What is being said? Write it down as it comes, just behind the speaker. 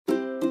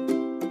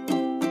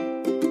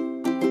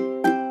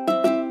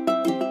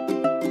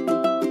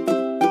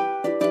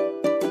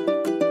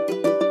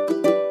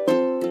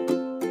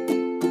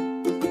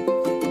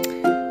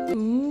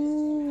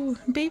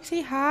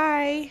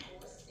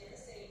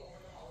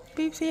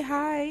Babe, say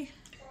hi.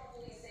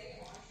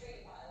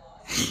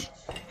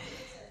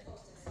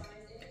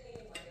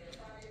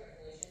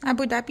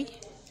 Abu Dhabi.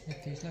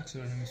 It tastes like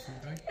Suriname food,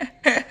 right?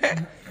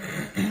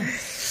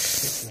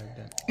 Just like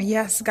that.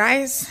 Yes,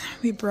 guys,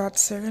 we brought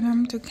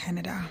Suriname to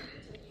Canada.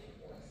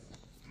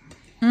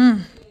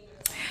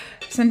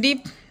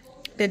 Sandeep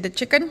did the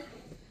chicken,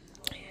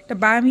 the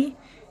bami,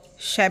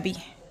 shabby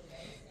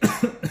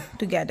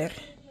together.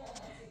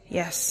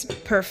 Yes,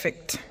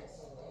 perfect.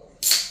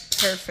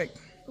 Perfect.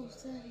 Oh,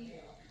 sorry.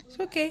 It's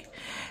okay.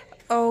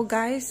 Oh,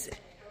 guys,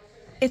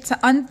 it's an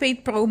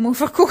unpaid promo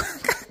for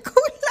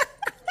Coca-Cola.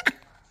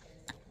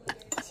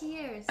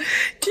 Cheers.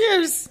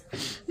 Cheers.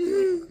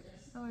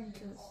 Orange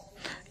juice.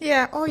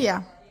 Yeah. Oh,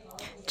 yeah.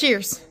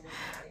 Cheers.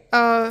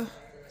 To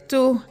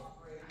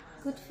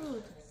Good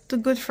food.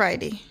 Good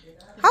Friday.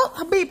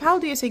 How, babe? How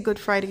do you say Good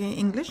Friday in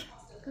English?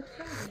 Good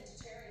Friday.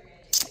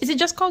 Is it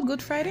just called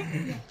Good Friday?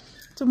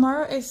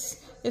 Tomorrow is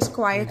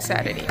Quiet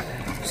Saturday.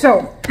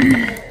 So,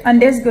 on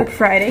this Good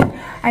Friday,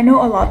 I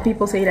know a lot of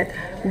people say that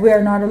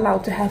we're not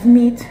allowed to have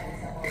meat,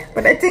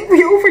 but I think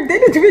we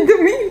overdid it with the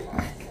meat.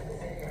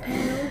 I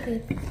love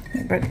it.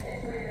 But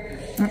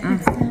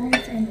It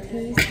sounds and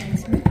tastes and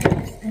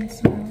smells and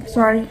smells.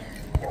 sorry,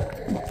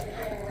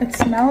 it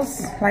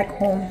smells like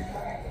home.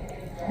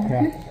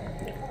 Yeah.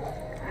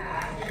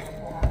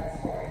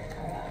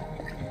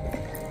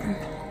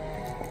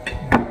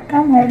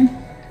 I'm home.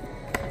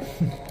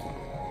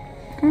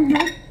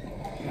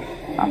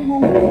 I'm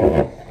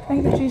home.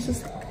 Thank you,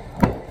 Jesus.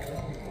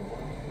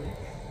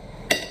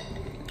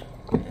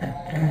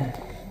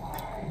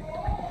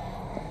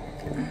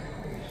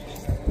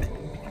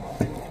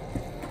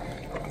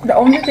 The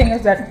only thing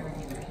is that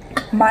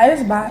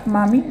Maya's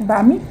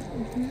Bami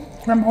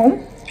from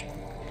home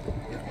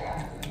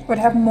would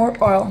have more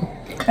oil,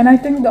 and I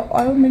think the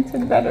oil makes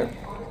it better.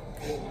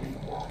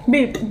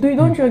 Babe,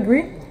 don't you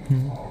agree?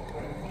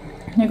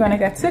 You're gonna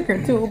get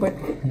sicker too, but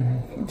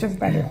just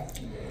better.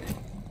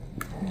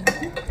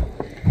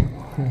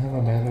 You have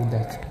a better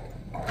death.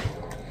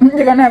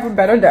 You're gonna have a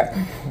better death.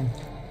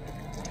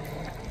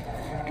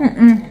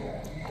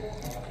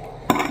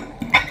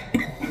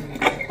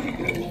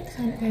 Makes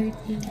an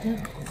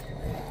irritated.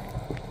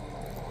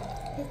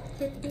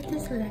 It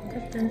is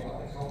lekker.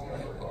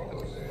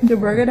 The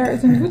burger there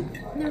isn't good.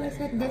 No, I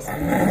said this food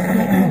is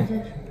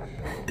lekker.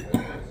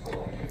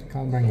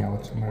 I'll bring you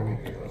out somewhere.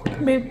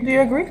 Babe, do you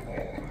agree?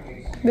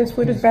 This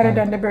food is better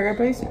than the burger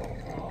place.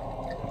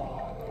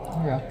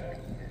 Yeah.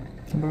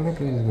 The burger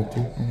place is good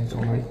too, and it's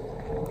alright.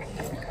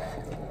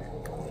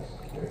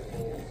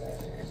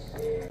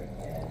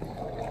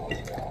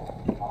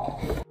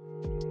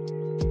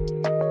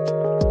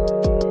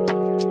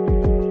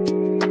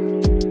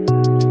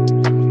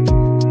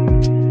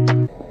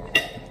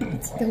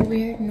 It's the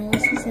weird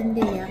noses and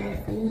the yummy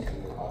food.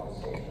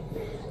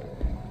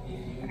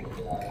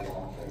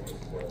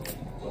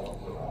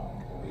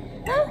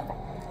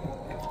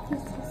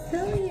 This is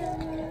so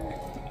yummy.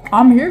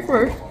 I'm here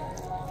first.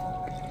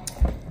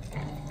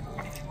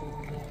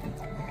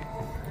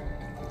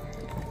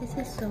 This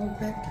is so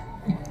good.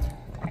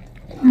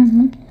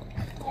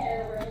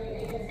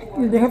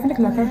 Jullie hebben het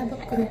We lekker. hebben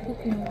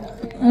kroephoek nodig.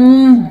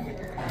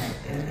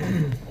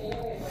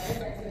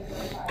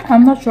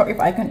 I'm not sure if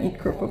I can eat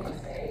krupuk.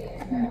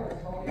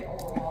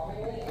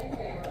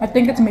 I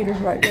think it's made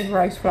with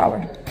rice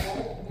flour.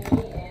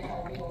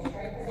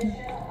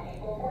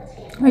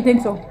 I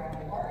think so.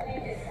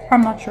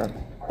 I'm not sure.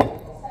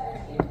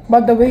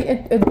 But the way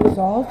it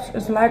dissolves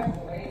is like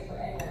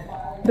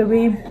the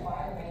way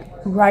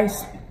the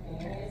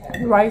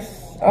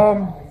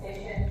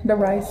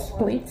rice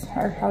plates,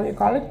 or how you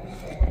call it,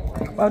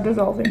 are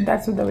dissolving.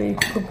 That's the way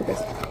krupuk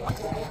is.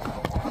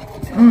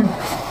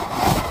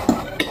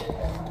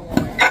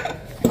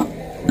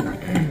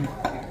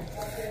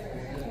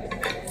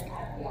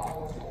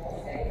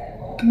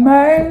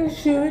 Mijn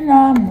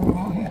Suriname.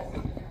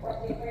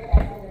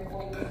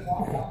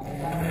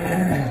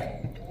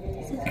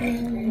 This is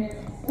yummy.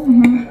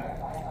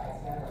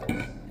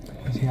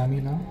 It's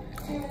yummy now?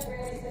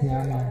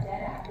 Yummy.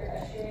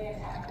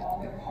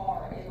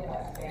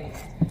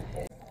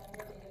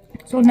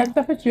 So next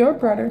up it's your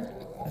brother.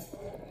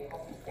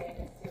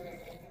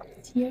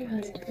 It's your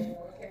husband.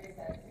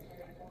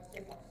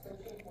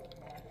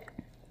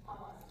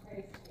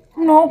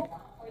 No.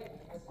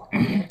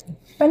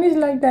 When he's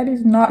like that,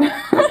 he's not. Yeah,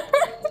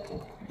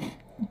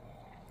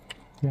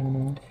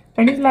 no.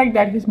 When he's like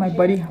that, he's my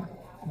buddy. Yeah,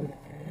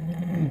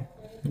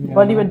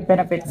 Buddy no. with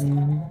benefits.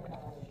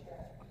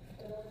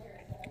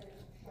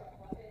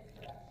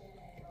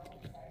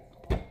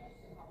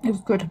 It's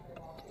good.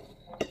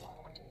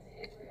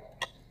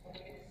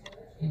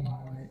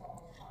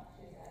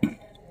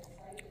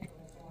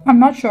 I'm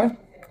not sure.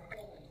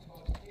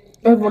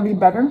 It would be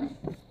better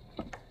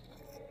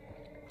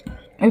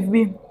if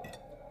we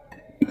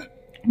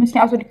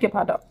misschien als we die kip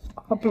hadden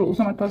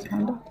geplozen met onze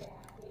handen.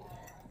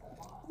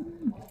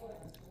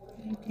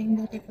 I think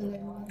that it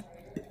will.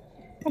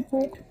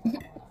 Okay.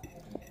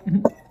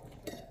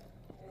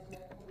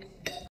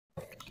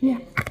 Ja.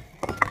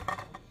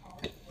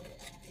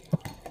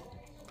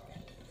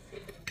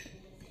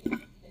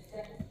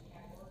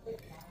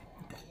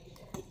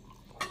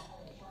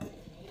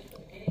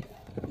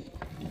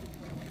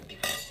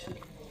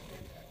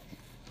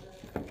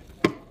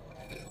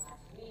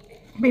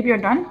 Baby, you're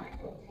done?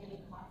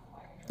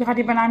 You gaat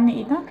die banaan niet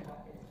eten?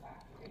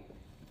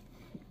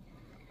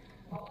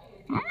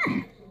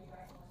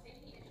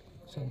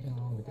 Something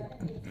wrong with it.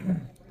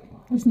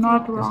 It's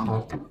not It's wrong.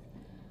 hard.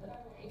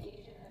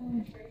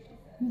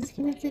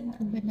 Misschien heeft het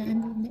de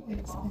banaan in de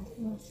eerste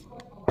was.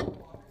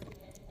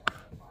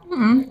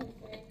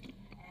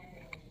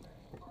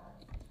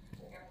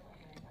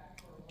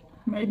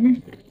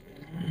 Maybe.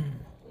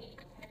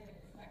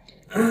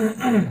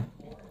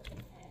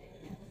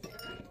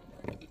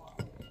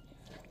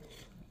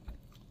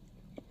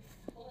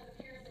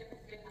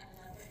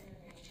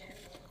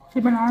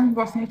 Die banaan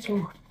was niet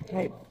zo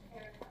rijp.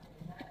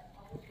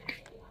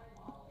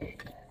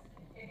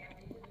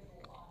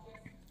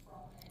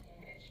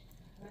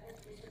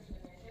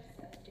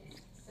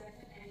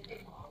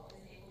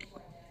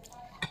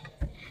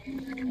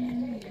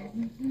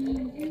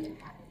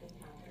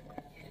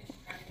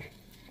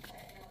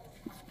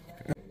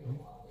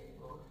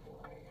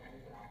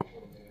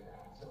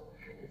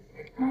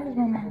 Waar is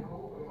mama?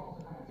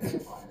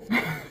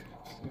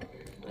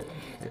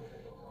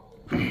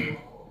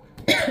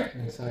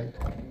 Inside.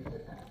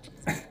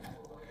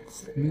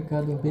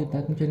 Mika, the bed,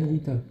 that much any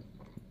eater.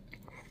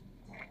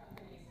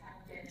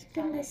 Ik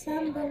kan de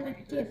sambal met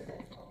kip.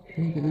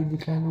 You can eat the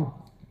channel.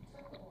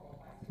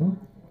 Huh?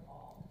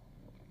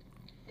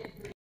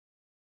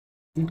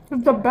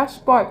 It's the best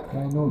spot.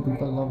 I know,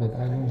 people love it,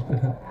 I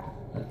know.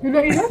 You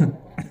don't eat it?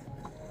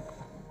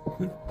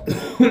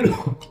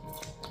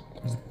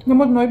 Je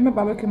moet nooit meer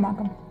barbecue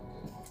maken.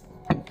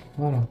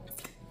 Waarom?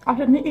 Als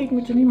je het niet eet,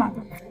 moet je niet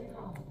maken.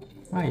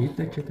 I eat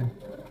the chicken.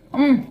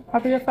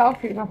 Heb je je vel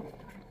gegeven? I'm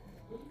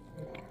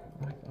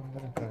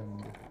gonna try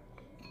one.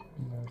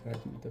 I'm gonna try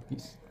to eat a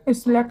piece.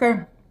 Is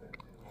lekker.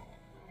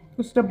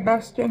 It's the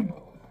best thing.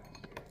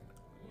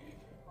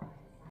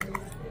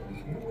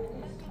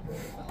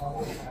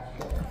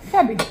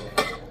 Gabby,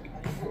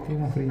 Geen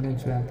nog vrienden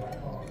zwem.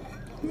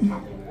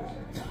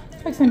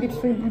 ik zijn diep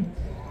vrienden.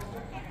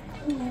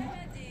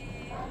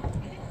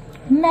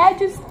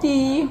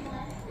 Majesty.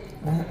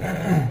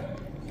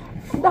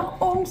 Dag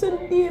oom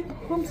Sandeep.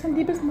 Oom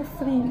Sandeep is mijn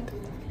vriend.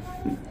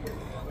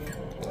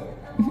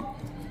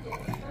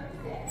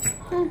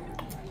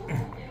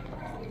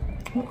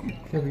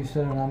 Have you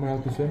said an hour how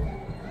to swim?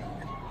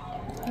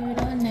 You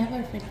don't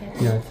never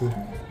forget. Yeah, true.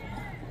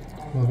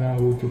 We're gonna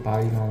go to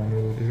Bali now and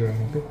we'll go to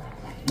Toronto.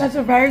 That's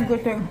a very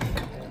good thing.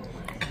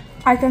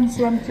 I can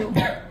swim too.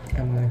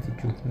 I'm gonna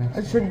teach you next.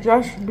 It should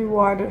just be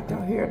water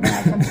till here and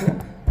I can swim.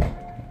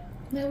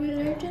 No, we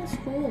learned in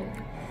school.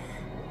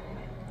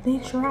 They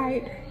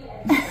tried.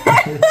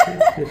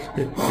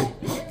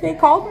 They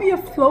called me a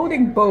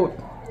floating boat.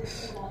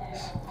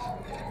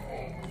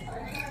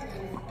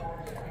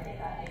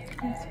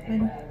 That's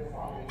funny.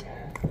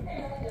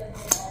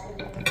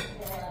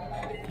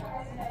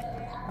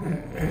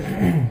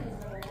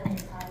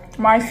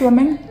 My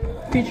swimming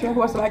teacher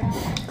was like,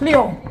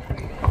 Cleo,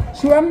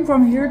 swim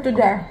from here to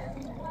there.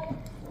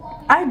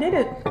 I did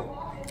it.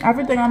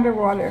 Everything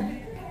underwater.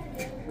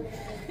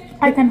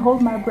 I can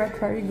hold my breath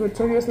very good.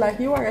 So he was like,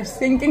 you are a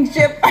sinking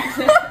ship.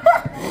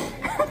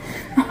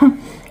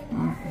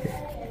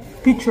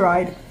 He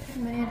tried.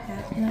 My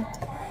half nut.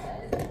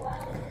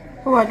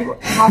 What?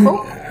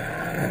 Havo?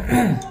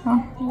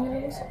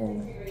 Middle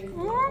school.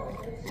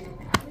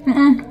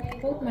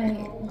 Both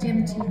my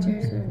gym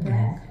teachers were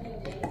black.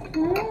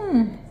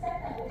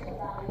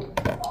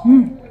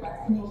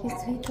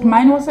 He told,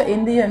 Mine was an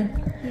Indian.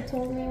 he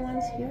told me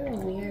once, you're a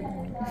weird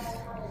one.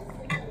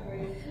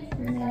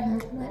 And then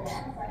half nut.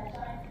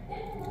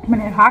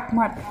 Meneer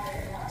Haakmat.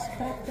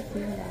 Spark the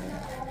feel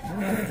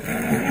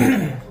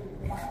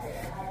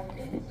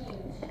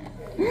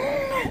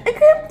Ik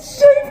heb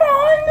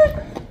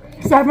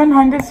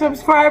 700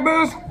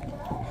 subscribers.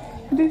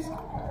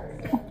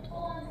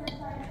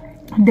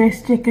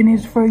 This chicken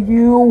is for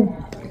you.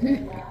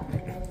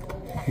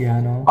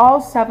 Yeah, no.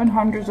 All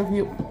 700 of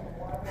you.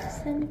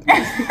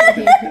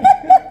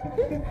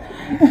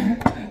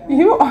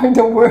 You are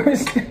the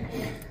worst.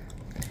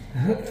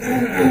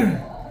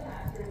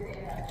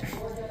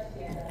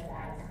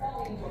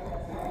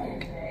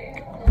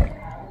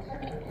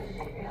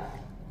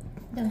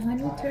 The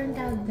honey turned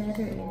out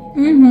better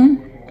in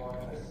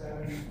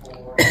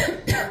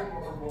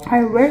it.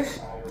 I wish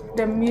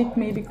the meat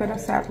maybe could have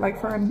sat like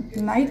for a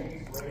night.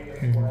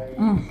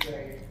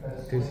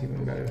 Tastes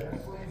even better.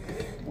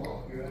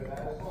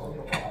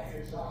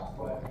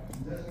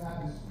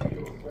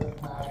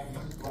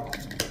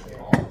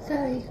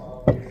 Sorry.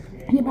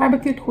 Je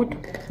barbecued goed.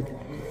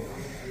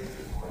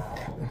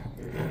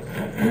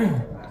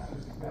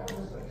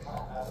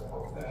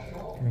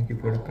 Thank you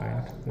for the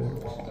kind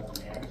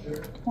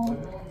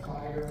words.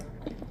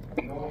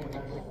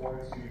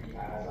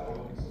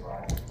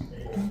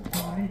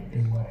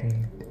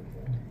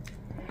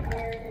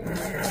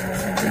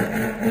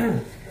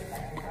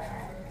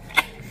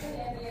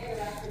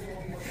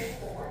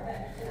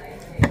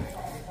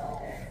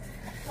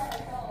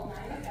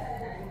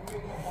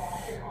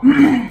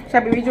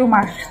 Sabi video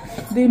ma,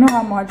 do you know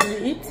how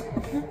Marjorie eats?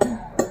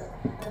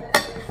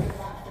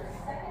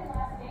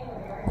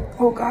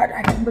 Oh God,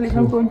 I can't believe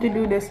I'm going to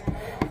do this.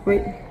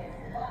 Wait.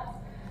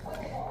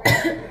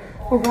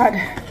 Oh God.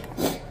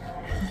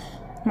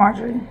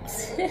 Marjorie.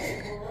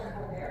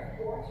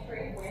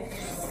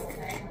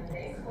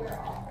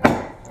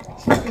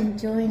 She's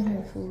enjoying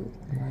her food.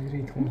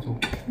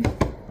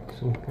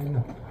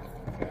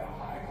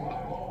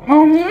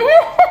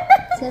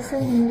 Says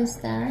in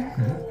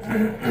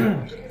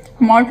Hindustan.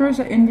 Marjorie's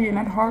an Indian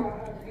at heart.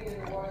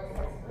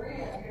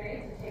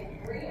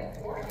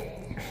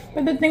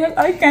 But the thing is,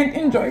 I can't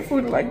enjoy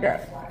food like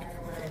that.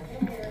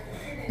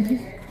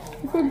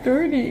 It's so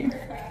dirty.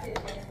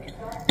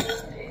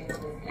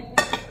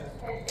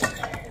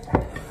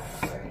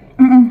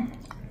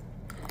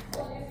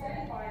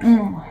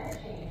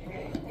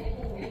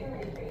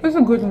 This is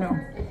a good meal.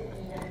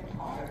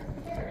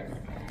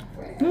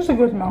 This is a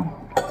good meal.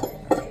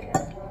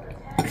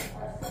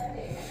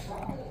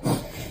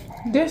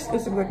 This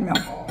is a good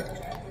meal.